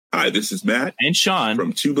Hi, this is Matt and Sean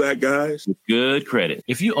from Two Black Guys with Good Credit.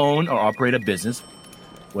 If you own or operate a business,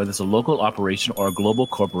 whether it's a local operation or a global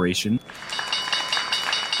corporation,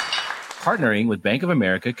 partnering with Bank of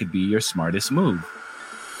America could be your smartest move.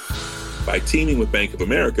 By teaming with Bank of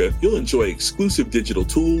America, you'll enjoy exclusive digital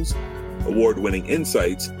tools, award-winning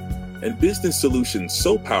insights, and business solutions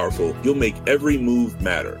so powerful you'll make every move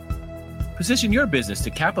matter. Position your business to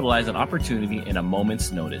capitalize on opportunity in a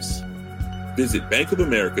moment's notice. Visit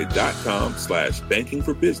bankofamerica.com/banking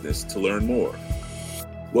for business to learn more.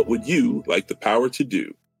 What would you like the power to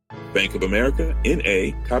do? Bank of America,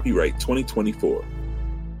 N.A., copyright 2024.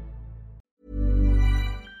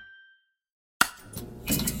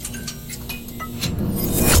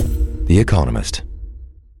 The Economist.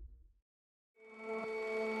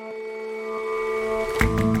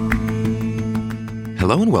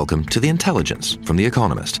 Hello and welcome to The Intelligence from The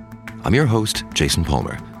Economist. I'm your host, Jason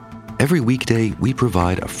Palmer. Every weekday, we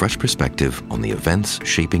provide a fresh perspective on the events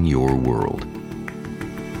shaping your world.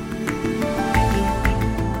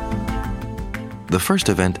 The first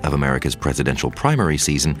event of America's presidential primary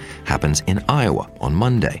season happens in Iowa on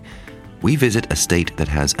Monday. We visit a state that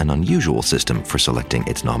has an unusual system for selecting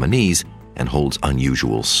its nominees and holds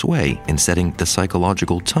unusual sway in setting the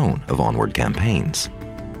psychological tone of onward campaigns.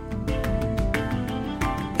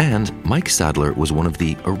 And Mike Sadler was one of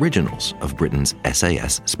the originals of Britain's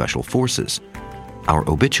SAS Special Forces. Our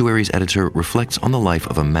obituaries editor reflects on the life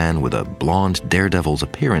of a man with a blonde daredevil's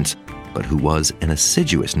appearance, but who was an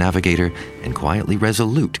assiduous navigator and quietly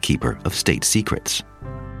resolute keeper of state secrets.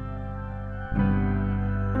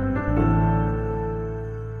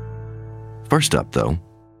 First up, though,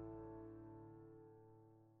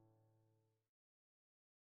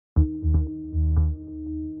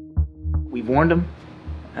 we've warned them.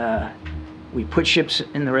 We put ships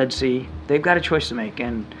in the Red Sea. They've got a choice to make,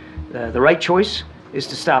 and the right choice is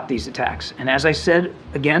to stop these attacks. And as I said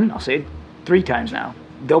again, I'll say it 3 times now,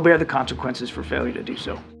 they'll bear the consequences for failure to do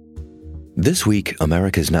so. This week,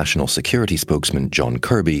 America's national security spokesman John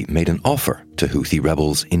Kirby made an offer to Houthi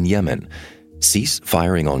rebels in Yemen: cease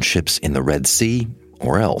firing on ships in the Red Sea,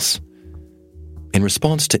 or else. In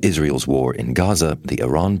response to Israel's war in Gaza, the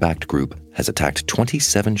Iran-backed group has attacked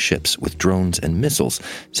 27 ships with drones and missiles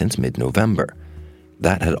since mid-November.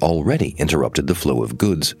 That had already interrupted the flow of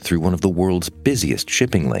goods through one of the world's busiest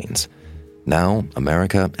shipping lanes. Now,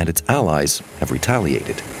 America and its allies have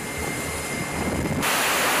retaliated.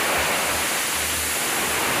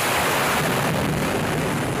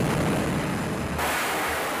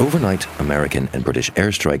 Overnight, American and British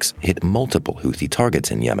airstrikes hit multiple Houthi targets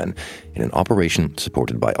in Yemen in an operation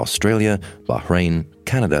supported by Australia, Bahrain,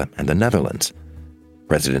 Canada, and the Netherlands.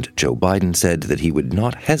 President Joe Biden said that he would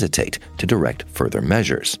not hesitate to direct further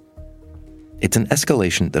measures. It's an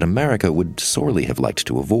escalation that America would sorely have liked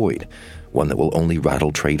to avoid, one that will only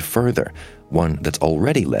rattle trade further, one that's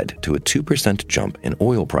already led to a 2% jump in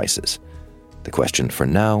oil prices. The question for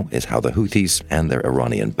now is how the Houthis and their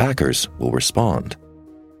Iranian backers will respond.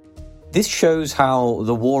 This shows how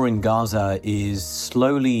the war in Gaza is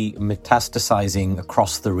slowly metastasizing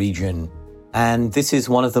across the region. And this is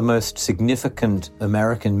one of the most significant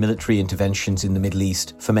American military interventions in the Middle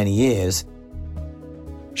East for many years.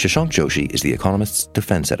 Shashank Joshi is The Economist's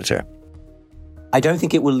defense editor. I don't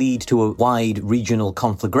think it will lead to a wide regional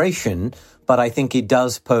conflagration, but I think it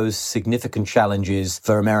does pose significant challenges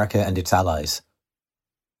for America and its allies.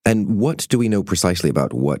 And what do we know precisely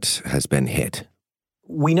about what has been hit?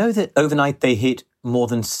 We know that overnight they hit more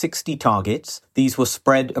than 60 targets. These were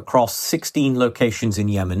spread across 16 locations in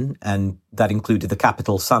Yemen, and that included the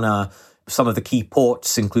capital, Sana'a, some of the key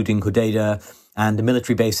ports, including Hodeidah, and a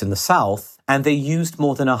military base in the south. And they used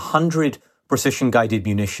more than 100 precision-guided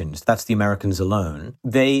munitions. That's the Americans alone.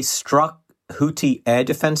 They struck Houthi air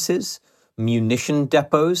defenses, munition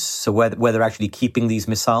depots, so where they're actually keeping these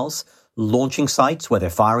missiles, launching sites where they're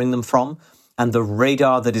firing them from, and the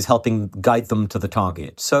radar that is helping guide them to the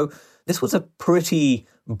target. So this was a pretty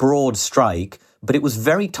broad strike, but it was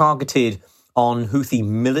very targeted on Houthi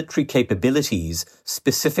military capabilities,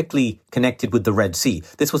 specifically connected with the Red Sea.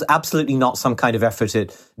 This was absolutely not some kind of effort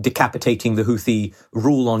at decapitating the Houthi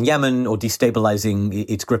rule on Yemen or destabilizing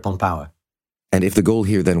its grip on power. And if the goal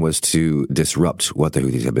here then was to disrupt what the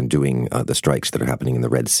Houthis have been doing, the strikes that are happening in the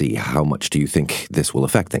Red Sea, how much do you think this will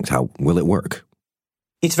affect things? How will it work?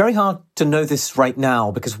 It's very hard to know this right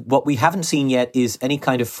now because what we haven't seen yet is any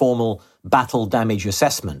kind of formal battle damage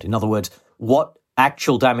assessment. In other words, what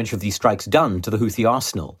actual damage have these strikes done to the Houthi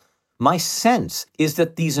arsenal? My sense is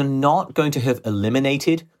that these are not going to have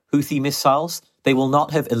eliminated Houthi missiles. They will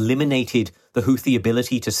not have eliminated the Houthi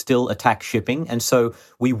ability to still attack shipping, and so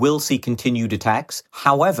we will see continued attacks.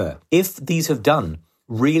 However, if these have done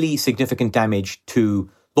really significant damage to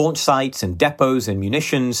launch sites and depots and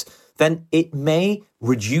munitions, then it may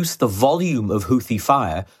reduce the volume of Houthi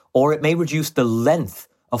fire, or it may reduce the length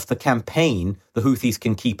of the campaign the Houthis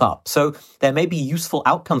can keep up. So there may be useful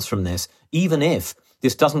outcomes from this, even if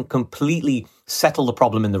this doesn't completely settle the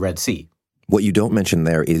problem in the Red Sea. What you don't mention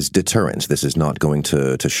there is deterrence. This is not going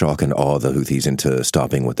to shock and awe the Houthis into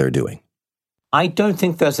stopping what they're doing. I don't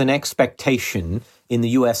think there's an expectation in the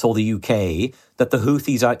US or the UK that the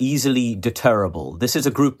Houthis are easily deterrable. This is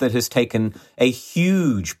a group that has taken a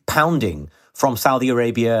huge pounding from Saudi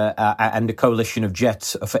Arabia and a coalition of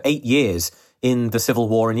jets for 8 years in the civil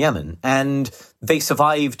war in Yemen. And they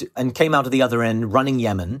survived and came out of the other end running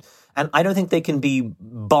Yemen. And I don't think they can be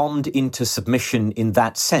bombed into submission in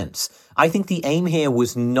that sense. I think the aim here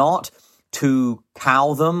was not to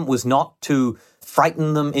cow them, was not to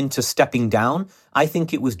frighten them into stepping down. I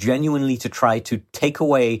think it was genuinely to try to take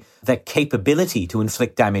away their capability to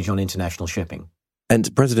inflict damage on international shipping.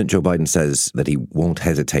 And President Joe Biden says that he won't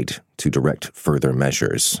hesitate to direct further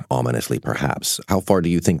measures, ominously perhaps. How far do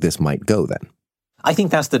you think this might go then? I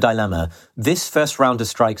think that's the dilemma. This first round of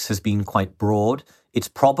strikes has been quite broad. It's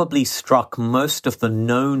probably struck most of the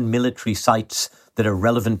known military sites that are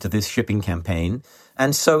relevant to this shipping campaign.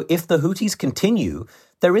 And so if the Houthis continue,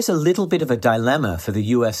 there is a little bit of a dilemma for the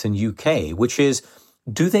US and UK, which is,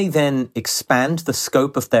 do they then expand the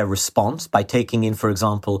scope of their response by taking in, for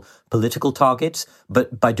example, political targets,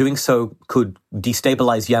 but by doing so could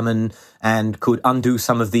destabilize Yemen and could undo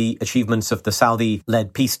some of the achievements of the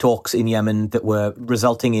Saudi-led peace talks in Yemen that were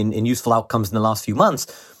resulting in useful outcomes in the last few months?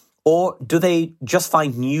 Or do they just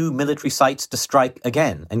find new military sites to strike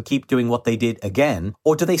again and keep doing what they did again?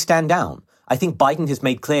 Or do they stand down? I think Biden has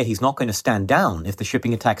made clear he's not going to stand down if the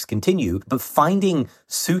shipping attacks continue, but finding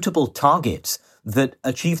suitable targets that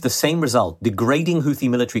achieve the same result, degrading Houthi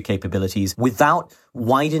military capabilities without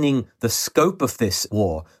widening the scope of this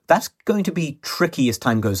war, that's going to be tricky as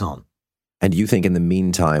time goes on. And you think in the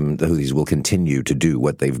meantime, the Houthis will continue to do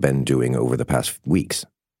what they've been doing over the past weeks?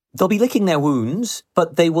 They'll be licking their wounds,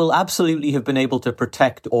 but they will absolutely have been able to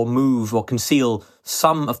protect or move or conceal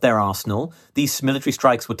some of their arsenal. These military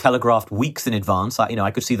strikes were telegraphed weeks in advance.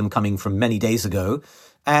 I could see them coming from many days ago.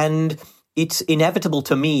 And it's inevitable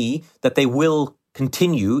to me that they will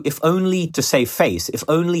continue, if only to save face, if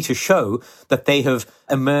only to show that they have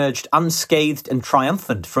emerged unscathed and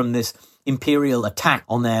triumphant from this imperial attack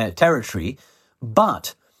on their territory.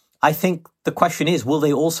 But I think the question is, will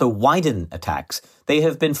they also widen attacks? They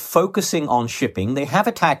have been focusing on shipping. They have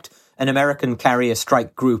attacked an American carrier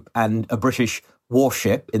strike group and a British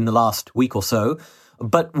warship in the last week or so.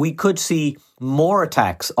 But we could see more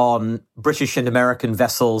attacks on British and American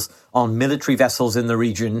vessels, on military vessels in the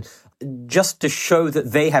region, just to show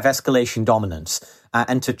that they have escalation dominance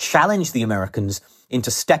and to challenge the Americans into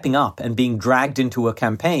stepping up and being dragged into a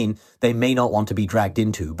campaign they may not want to be dragged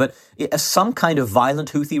into. But as some kind of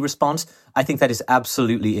violent Houthi response, I think that is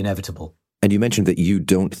absolutely inevitable. And you mentioned that you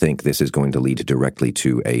don't think this is going to lead directly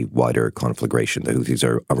to a wider conflagration. The Houthis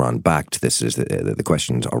are Iran-backed. This is the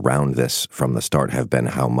questions around this from the start have been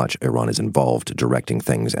how much Iran is involved directing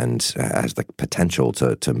things and has the potential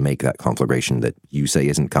to make that conflagration that you say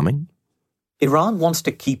isn't coming? Iran wants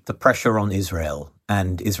to keep the pressure on Israel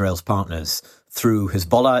and Israel's partners through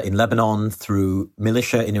Hezbollah in Lebanon, through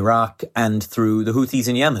militia in Iraq, and through the Houthis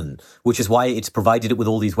in Yemen, which is why it's provided it with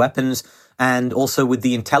all these weapons and also with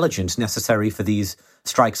the intelligence necessary for these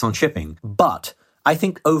strikes on shipping. But I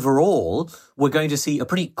think overall, we're going to see a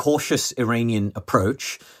pretty cautious Iranian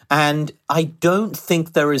approach, and I don't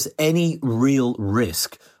think there is any real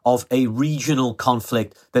risk of a regional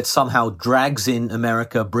conflict that somehow drags in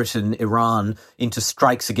America, Britain, Iran into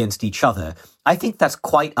strikes against each other. I think that's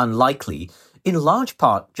quite unlikely, in large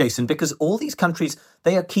part, Jason, because all these countries,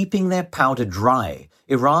 they are keeping their powder dry.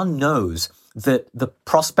 Iran knows that the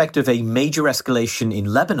prospect of a major escalation in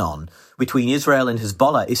Lebanon between Israel and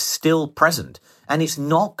Hezbollah is still present, and it's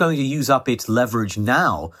not going to use up its leverage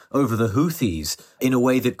now over the Houthis in a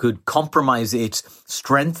way that could compromise its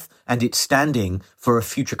strength and its standing for a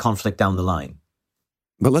future conflict down the line.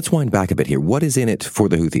 But let's wind back a bit here. What is in it for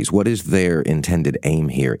the Houthis? What is their intended aim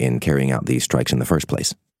here in carrying out these strikes in the first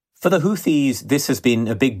place? For the Houthis, this has been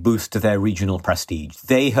a big boost to their regional prestige.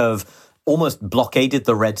 They have almost blockaded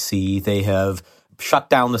the Red Sea. They have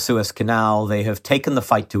shut down the Suez Canal. They have taken the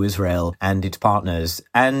fight to Israel and its partners.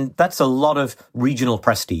 And that's a lot of regional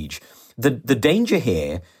prestige. The danger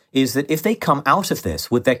here is that if they come out of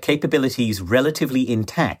this with their capabilities relatively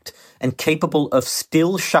intact and capable of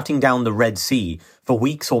still shutting down the Red Sea for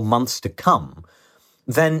weeks or months to come,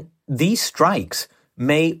 then these strikes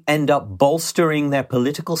may end up bolstering their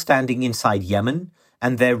political standing inside Yemen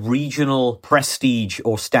and their regional prestige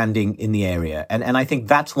or standing in the area. And I think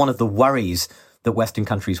that's one of the worries that Western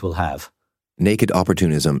countries will have. Naked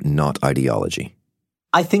opportunism, not ideology.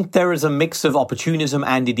 I think there is a mix of opportunism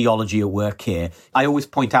and ideology at work here. I always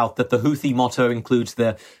point out that the Houthi motto includes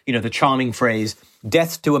the charming phrase,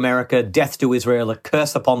 death to America, death to Israel, a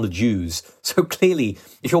curse upon the Jews. So clearly,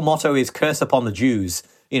 if your motto is curse upon the Jews,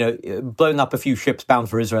 blowing up a few ships bound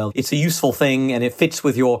for Israel, it's a useful thing and it fits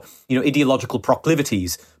with your, ideological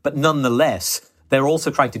proclivities. But nonetheless, they're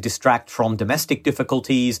also trying to distract from domestic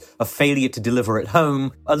difficulties, a failure to deliver at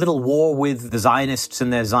home, a little war with the Zionists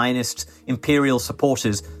and their Zionist imperial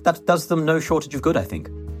supporters. That does them no shortage of good, I think.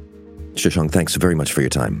 Shashank, thanks very much for your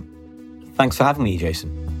time. Thanks for having me,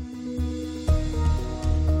 Jason.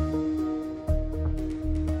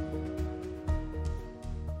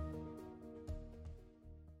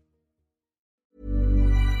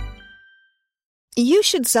 You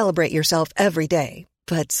should celebrate yourself every day,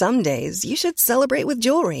 but some days you should celebrate with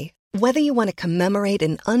jewelry. Whether you want to commemorate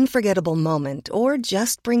an unforgettable moment or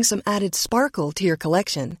just bring some added sparkle to your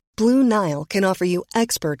collection, Blue Nile can offer you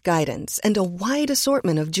expert guidance and a wide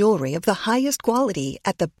assortment of jewelry of the highest quality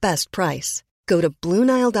at the best price. Go to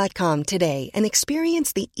BlueNile.com today and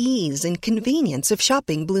experience the ease and convenience of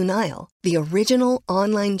shopping Blue Nile, the original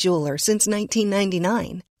online jeweler since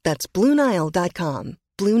 1999. That's BlueNile.com.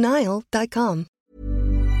 BlueNile.com.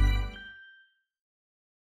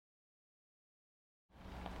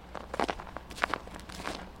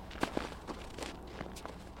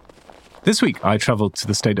 This week, I travelled to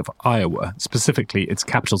the state of Iowa, specifically its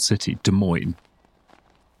capital city, Des Moines.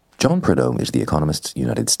 John Prideaux is The Economist's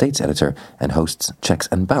United States editor and hosts Checks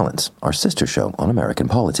and Balance, our sister show on American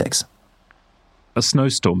politics. A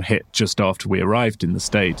snowstorm hit just after we arrived in the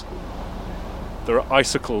state. There are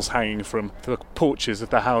icicles hanging from the porches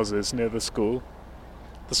of the houses near the school.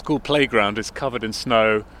 The school playground is covered in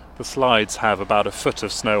snow. The slides have about a foot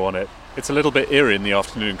of snow on it. It's a little bit eerie in the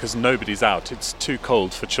afternoon because nobody's out. It's too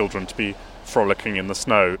cold for children to be frolicking in the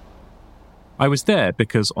snow. I was there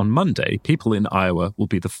because on Monday, people in Iowa will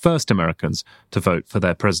be the first Americans to vote for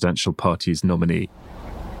their presidential party's nominee.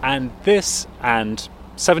 And this and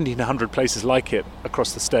 1,700 places like it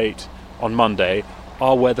across the state on Monday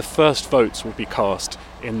are where the first votes will be cast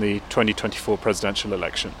in the 2024 presidential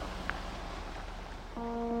election.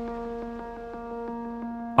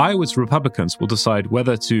 Iowa's Republicans will decide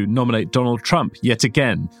whether to nominate Donald Trump yet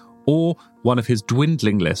again, or one of his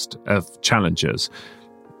dwindling list of challengers.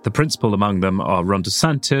 The principal among them are Ron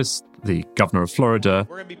DeSantis, the governor of Florida.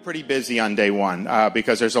 We're going to be pretty busy on day one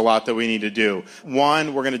because there's a lot that we need to do.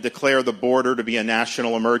 One, we're going to declare the border to be a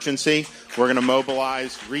national emergency. We're going to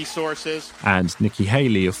mobilize resources. And Nikki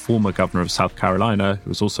Haley, a former governor of South Carolina, who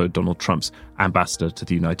was also Donald Trump's ambassador to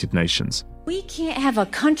the United Nations. We can't have a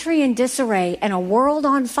country in disarray and a world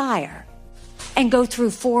on fire and go through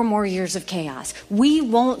 4 more years of chaos. We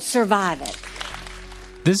won't survive it.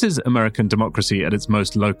 This is American democracy at its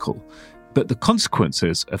most local, but the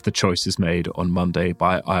consequences of the choices made on Monday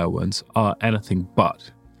by Iowans are anything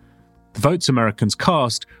but. The votes Americans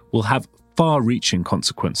cast will have far-reaching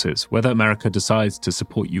consequences, whether America decides to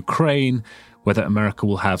support Ukraine, whether America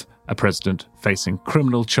will have a president facing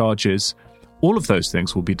criminal charges. All of those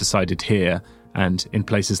things will be decided here and in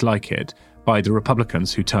places like it by the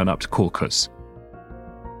Republicans who turn up to caucus.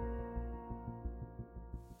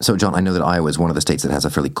 So, John, I know that Iowa is one of the states that has a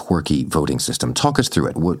fairly quirky voting system. Talk us through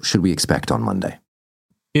it. What should we expect on Monday?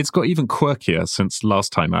 It's got even quirkier since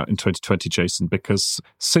last time out in 2020, Jason, because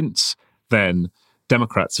since then,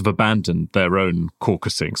 Democrats have abandoned their own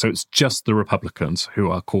caucusing. So it's just the Republicans who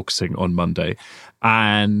are caucusing on Monday.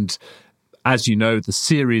 And as you know, the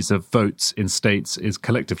series of votes in states is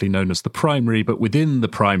collectively known as the primary. But within the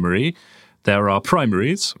primary, there are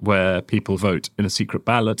primaries where people vote in a secret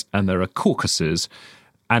ballot, and there are caucuses.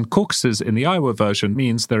 And caucuses in the Iowa version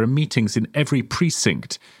means there are meetings in every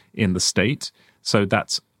precinct in the state. So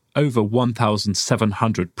that's over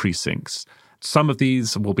 1,700 precincts. Some of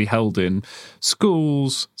these will be held in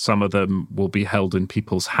schools. Some of them will be held in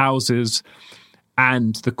people's houses.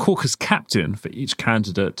 And the caucus captain for each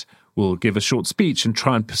candidate will give a short speech and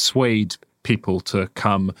try and persuade people to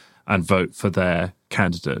come and vote for their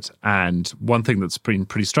candidate. And one thing that's been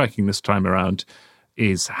pretty striking this time around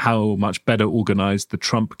is how much better organized the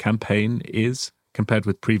Trump campaign is compared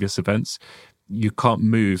with previous events. You can't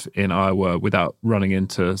move in Iowa without running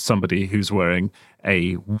into somebody who's wearing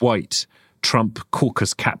a white Trump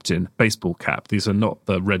caucus captain baseball cap. These are not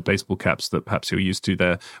the red baseball caps that perhaps you're used to.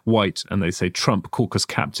 They're white, and they say Trump caucus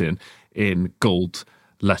captain in gold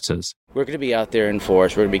letters. We're going to be out there in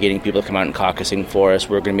force. We're going to be getting people to come out and caucusing for us.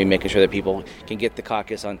 We're going to be making sure that people can get the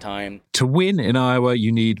caucus on time. To win in Iowa,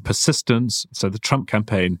 you need persistence. So the Trump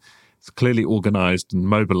campaign is clearly organized and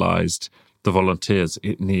mobilized the volunteers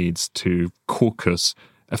it needs to caucus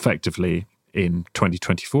effectively in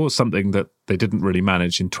 2024, something that they didn't really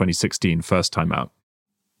manage in 2016, first time out.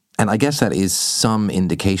 And I guess that is some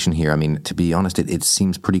indication here. I mean, to be honest, it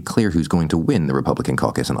seems pretty clear who's going to win the Republican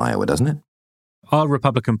caucus in Iowa, doesn't it? Our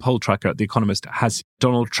Republican poll tracker at The Economist has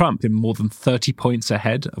Donald Trump in more than 30 points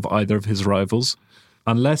ahead of either of his rivals.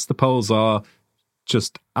 Unless the polls are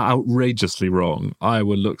just outrageously wrong,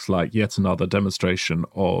 Iowa looks like yet another demonstration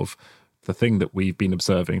of the thing that we've been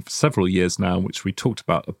observing for several years now, which we talked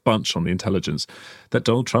about a bunch on The Intelligence, that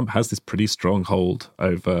Donald Trump has this pretty strong hold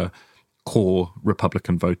over core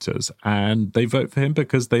Republican voters, and they vote for him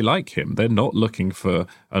because they like him. They're not looking for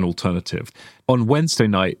an alternative. On Wednesday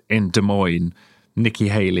night in Des Moines, Nikki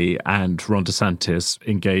Haley and Ron DeSantis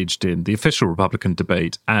engaged in the official Republican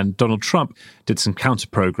debate, and Donald Trump did some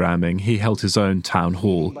counter-programming. He held his own town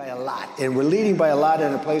hall. By a lot, and we're leading by a lot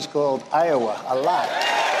in a place called Iowa, a lot.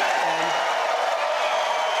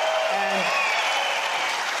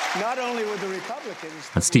 And not only with the Republicans...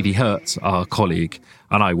 And Stevie Hertz, our colleague,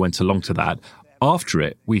 and I went along to that. After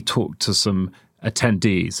it, we talked to some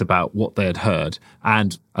attendees about what they had heard,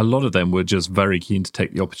 and a lot of them were just very keen to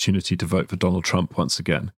take the opportunity to vote for Donald Trump once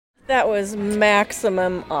again. That was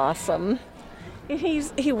maximum awesome.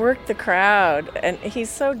 He worked the crowd, and he's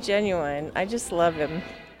so genuine. I just love him.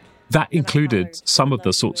 That included some of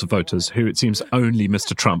the sorts of voters who it seems only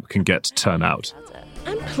Mr. Trump can get to turn out.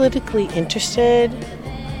 I'm politically interested.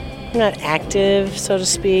 I'm not active, so to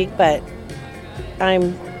speak, but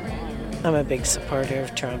I'm a big supporter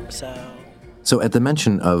of Trump, So at the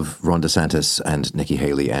mention of Ron DeSantis and Nikki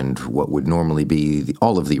Haley and what would normally be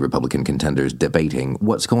all of the Republican contenders debating,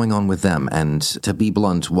 what's going on with them? And to be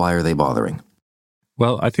blunt, why are they bothering?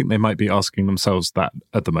 Well, I think they might be asking themselves that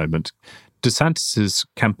at the moment. DeSantis'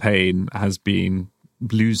 campaign has been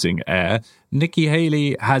losing air. Nikki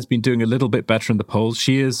Haley has been doing a little bit better in the polls.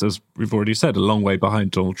 She is, as we've already said, a long way behind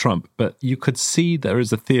Donald Trump. But you could see there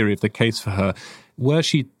is a theory of the case for her. Were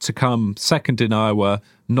she to come second in Iowa,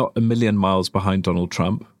 not a million miles behind Donald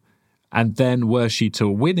Trump, and then were she to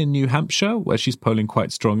win in New Hampshire, where she's polling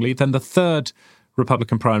quite strongly, then the third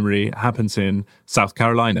Republican primary happens in South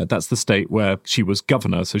Carolina. That's the state where she was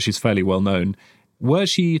governor, so she's fairly well known. Were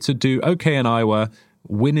she to do okay in Iowa,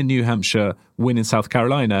 win in New Hampshire, win in South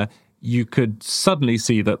Carolina, you could suddenly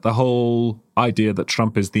see that the whole idea that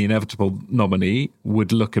Trump is the inevitable nominee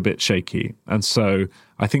would look a bit shaky. And so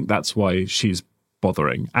I think that's why she's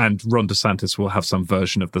bothering. And Ron DeSantis will have some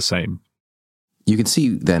version of the same. You can see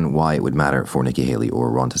then why it would matter for Nikki Haley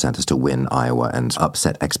or Ron DeSantis to win Iowa and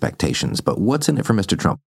upset expectations. But what's in it for Mr.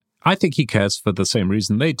 Trump? I think he cares for the same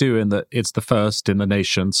reason they do, in that it's the first in the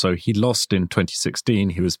nation. So he lost in 2016.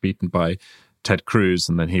 He was beaten by Ted Cruz,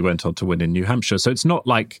 and then he went on to win in New Hampshire. So it's not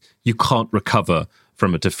like you can't recover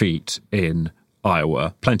from a defeat in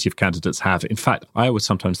Iowa. Plenty of candidates have. In fact, Iowa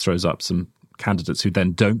sometimes throws up some candidates who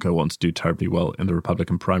then don't go on to do terribly well in the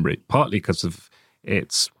Republican primary, partly because of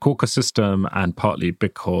its caucus system and partly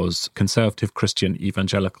because conservative Christian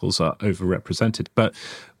evangelicals are overrepresented. But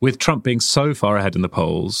with Trump being so far ahead in the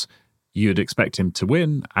polls, you'd expect him to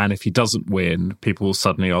win. And if he doesn't win, people will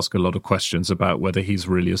suddenly ask a lot of questions about whether he's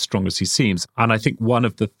really as strong as he seems. And I think one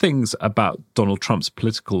of the things about Donald Trump's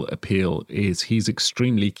political appeal is he's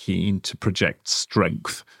extremely keen to project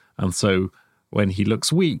strength. And so when he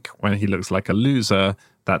looks weak, when he looks like a loser,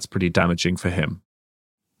 that's pretty damaging for him.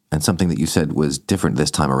 And something that you said was different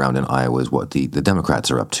this time around in Iowa is what the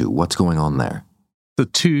Democrats are up to. What's going on there? The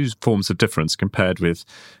two forms of difference compared with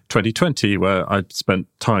 2020, where I spent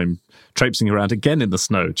time traipsing around again in the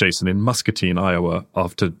snow, Jason, in Muscatine, Iowa,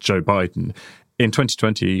 after Joe Biden. In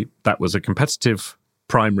 2020, that was a competitive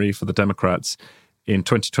primary for the Democrats. In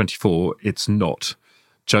 2024, it's not.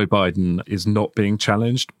 Joe Biden is not being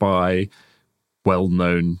challenged by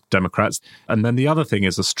well-known Democrats. And then the other thing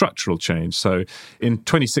is a structural change. So in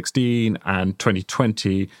 2016 and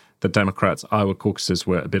 2020, the Democrats' Iowa caucuses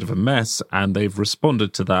were a bit of a mess, and they've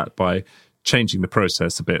responded to that by changing the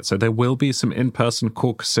process a bit. So there will be some in-person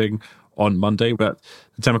caucusing on Monday, but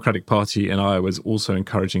the Democratic Party in Iowa is also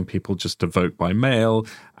encouraging people just to vote by mail,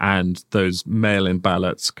 and those mail-in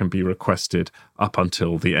ballots can be requested up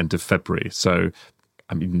until the end of February. So,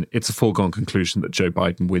 I mean, it's a foregone conclusion that Joe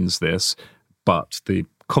Biden wins this, but the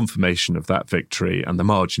confirmation of that victory and the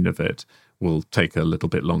margin of it will take a little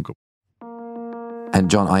bit longer. And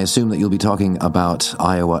John, I assume that you'll be talking about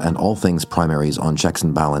Iowa and all things primaries on Checks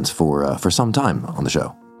and Balance for some time on the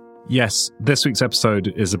show. Yes, this week's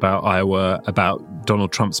episode is about Iowa, about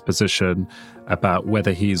Donald Trump's position, about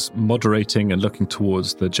whether he's moderating and looking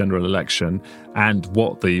towards the general election, and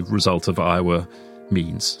what the result of Iowa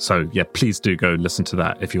means. So, yeah, please do go listen to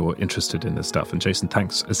that if you're interested in this stuff. And Jason,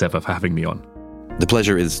 thanks as ever for having me on. The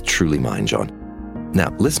pleasure is truly mine, John.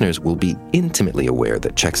 Now, listeners will be intimately aware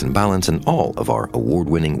that Checks and Balance and all of our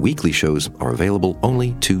award-winning weekly shows are available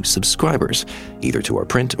only to subscribers, either to our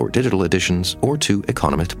print or digital editions or to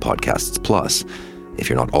Economist Podcasts Plus. If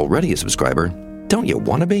you're not already a subscriber, don't you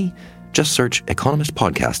want to be? Just search Economist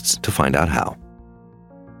Podcasts to find out how.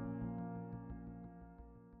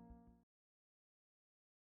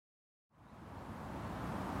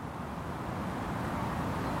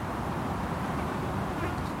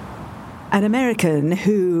 An American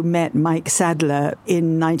who met Mike Sadler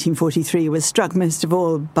in 1943 was struck most of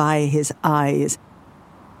all by his eyes.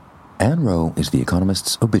 Anne Rowe is The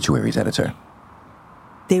Economist's obituaries editor.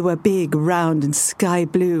 They were big, round, and sky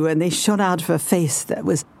blue, and they shone out of a face that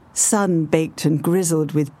was sun-baked and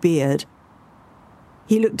grizzled with beard.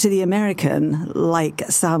 He looked to the American like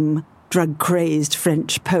some drug-crazed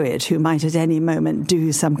French poet who might at any moment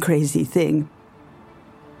do some crazy thing.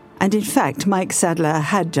 And in fact, Mike Sadler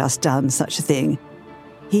had just done such a thing.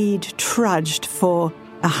 He'd trudged for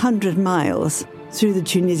 100 miles through the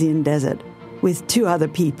Tunisian desert with 2 other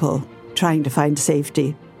people trying to find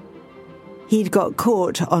safety. He'd got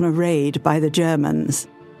caught on a raid by the Germans.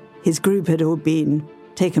 His group had all been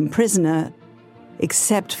taken prisoner,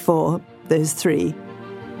 except for those 3.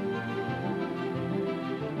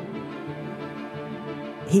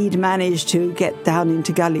 He'd managed to get down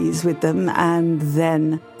into gullies with them, and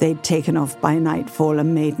then they'd taken off by nightfall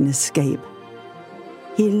and made an escape.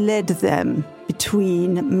 He led them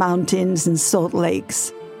between mountains and salt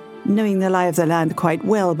lakes, knowing the lie of the land quite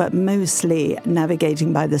well, but mostly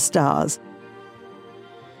navigating by the stars.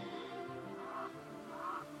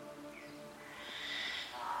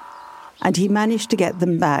 And he managed to get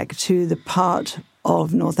them back to the part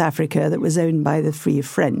of North Africa that was owned by the Free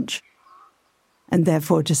French, and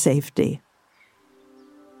therefore to safety.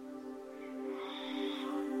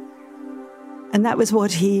 And that was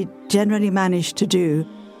what he generally managed to do,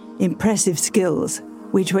 impressive skills,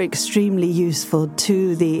 which were extremely useful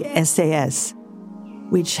to the SAS,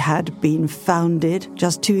 which had been founded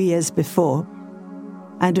just 2 years before,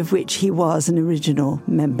 and of which he was an original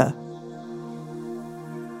member.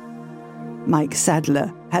 Mike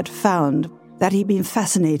Sadler had found that he'd been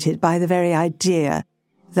fascinated by the very idea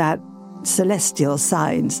that celestial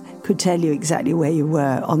signs could tell you exactly where you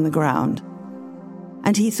were on the ground.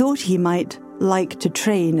 And he thought he might like to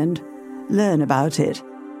train and learn about it.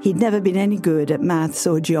 He'd never been any good at maths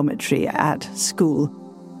or geometry at school,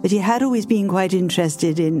 but he had always been quite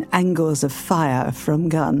interested in angles of fire from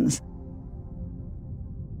guns.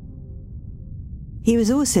 He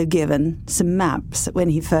was also given some maps when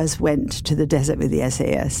he first went to the desert with the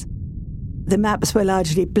SAS. The maps were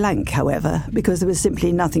largely blank, however, because there was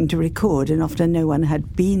simply nothing to record, and often no one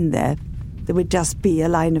had been there. There would just be a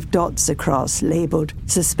line of dots across, labelled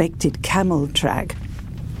suspected camel track.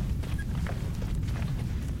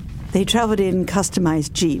 They travelled in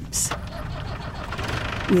customised jeeps,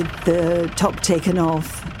 with the top taken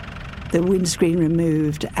off, the windscreen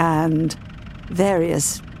removed, and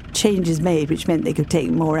various changes made, which meant they could take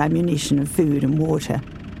more ammunition and food and water.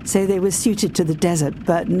 So they were suited to the desert,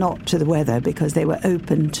 but not to the weather, because they were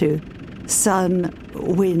open to sun,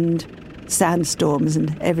 wind, sandstorms,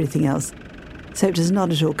 and everything else. So it was not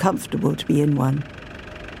at all comfortable to be in one.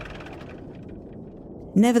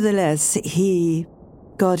 Nevertheless, he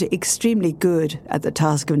got extremely good at the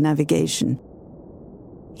task of navigation.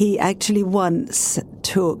 He actually once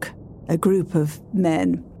took a group of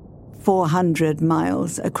men 400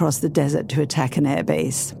 miles across the desert to attack an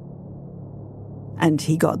airbase. And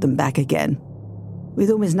he got them back again,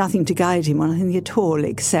 with almost nothing to guide him on anything at all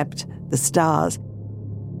except the stars.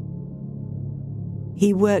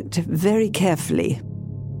 He worked very carefully,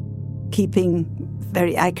 keeping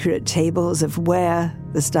very accurate tables of where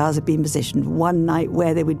the stars had been positioned, one night,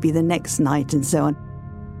 where they would be the next night, and so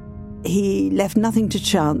on. He left nothing to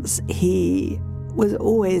chance. He was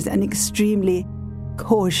always an extremely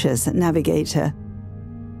cautious navigator.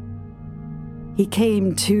 He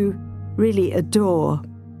came to really adore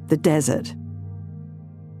the desert.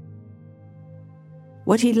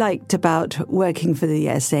 What he liked about working for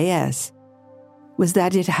the SAS was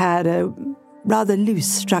that it had a rather loose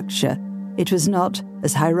structure. It was not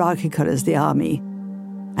as hierarchical as the army,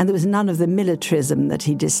 and there was none of the militarism that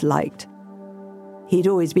he disliked. He'd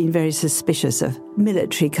always been very suspicious of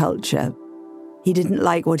military culture. He didn't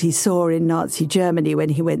like what he saw in Nazi Germany when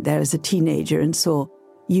he went there as a teenager and saw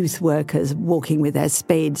youth workers walking with their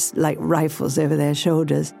spades like rifles over their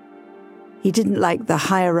shoulders. He didn't like the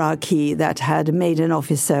hierarchy that had made an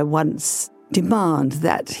officer once demand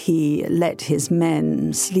that he let his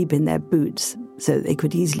men sleep in their boots so that they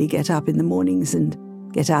could easily get up in the mornings and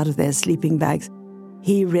get out of their sleeping bags.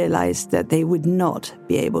 He realized that they would not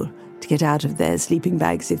be able to get out of their sleeping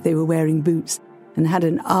bags if they were wearing boots, and had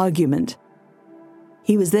an argument.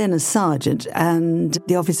 He was then a sergeant, and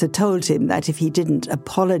the officer told him that if he didn't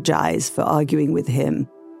apologize for arguing with him,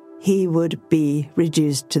 he would be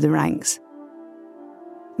reduced to the ranks.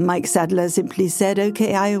 Mike Sadler simply said,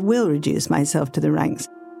 "Okay, I will reduce myself to the ranks."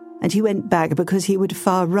 And he went back because he would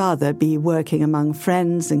far rather be working among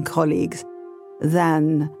friends and colleagues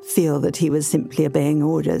than feel that he was simply obeying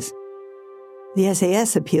orders. The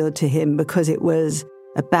SAS appealed to him because it was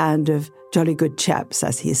a band of jolly good chaps,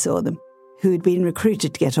 as he saw them, who had been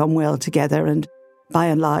recruited to get on well together, and by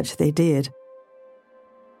and large they did.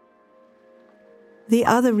 The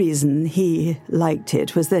other reason he liked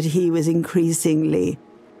it was that he was increasingly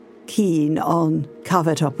keen on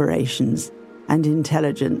covert operations and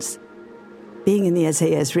intelligence. Being in the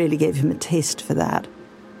SAS really gave him a taste for that.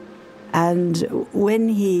 And when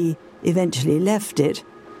he eventually left it,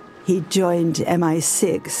 he joined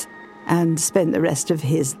MI6 and spent the rest of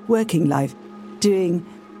his working life doing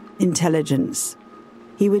intelligence.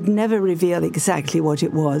 He would never reveal exactly what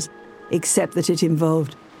it was, except that it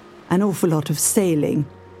involved an awful lot of sailing.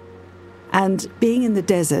 And being in the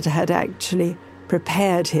desert had actually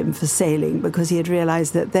prepared him for sailing, because he had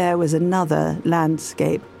realized that there was another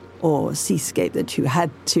landscape or seascape that you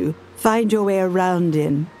had to find your way around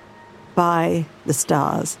in by the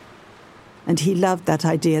stars. And he loved that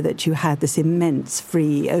idea that you had this immense,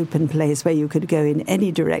 free, open place where you could go in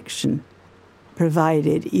any direction,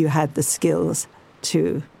 provided you had the skills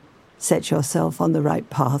to set yourself on the right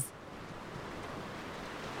path.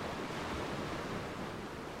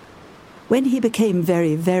 When he became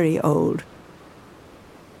very, very old,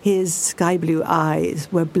 his sky blue eyes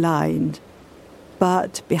were blind,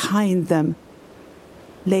 but behind them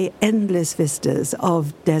lay endless vistas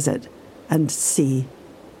of desert and sea,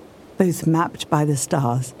 both mapped by the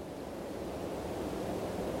stars.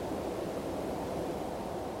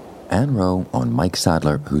 Anne Rowe on Mike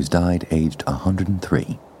Sadler, who's died aged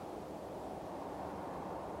 103.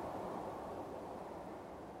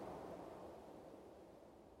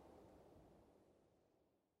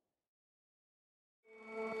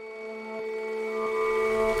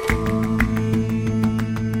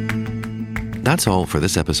 That's all for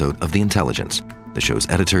this episode of The Intelligence. The show's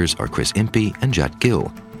editors are Chris Impey and Jet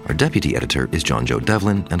Gill. Our deputy editor is John Joe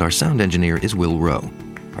Devlin, and our sound engineer is Will Rowe.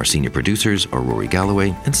 Our senior producers are Rory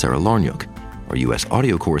Galloway and Sarah Larniuk. Our U.S.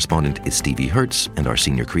 audio correspondent is Stevie Hertz, and our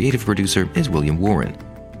senior creative producer is William Warren.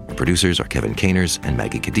 Our producers are Kevin Caners and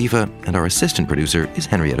Maggie Kadifa, and our assistant producer is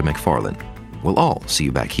Henrietta McFarlane. We'll all see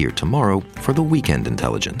you back here tomorrow for the Weekend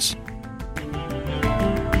Intelligence.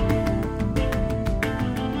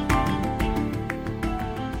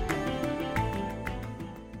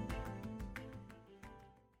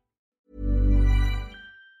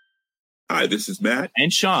 Hi, this is Matt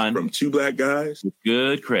and Sean from Two Black Guys with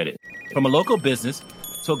Good Credit. From a local business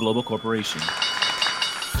to a global corporation,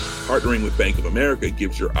 partnering with Bank of America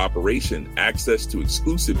gives your operation access to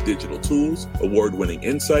exclusive digital tools, award-winning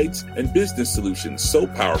insights, and business solutions so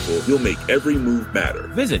powerful you'll make every move matter.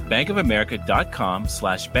 Visit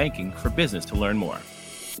bankofamerica.com/banking for business to learn more.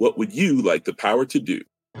 What would you like the power to do?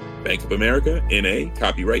 Bank of America, N.A.,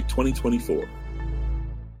 copyright 2024.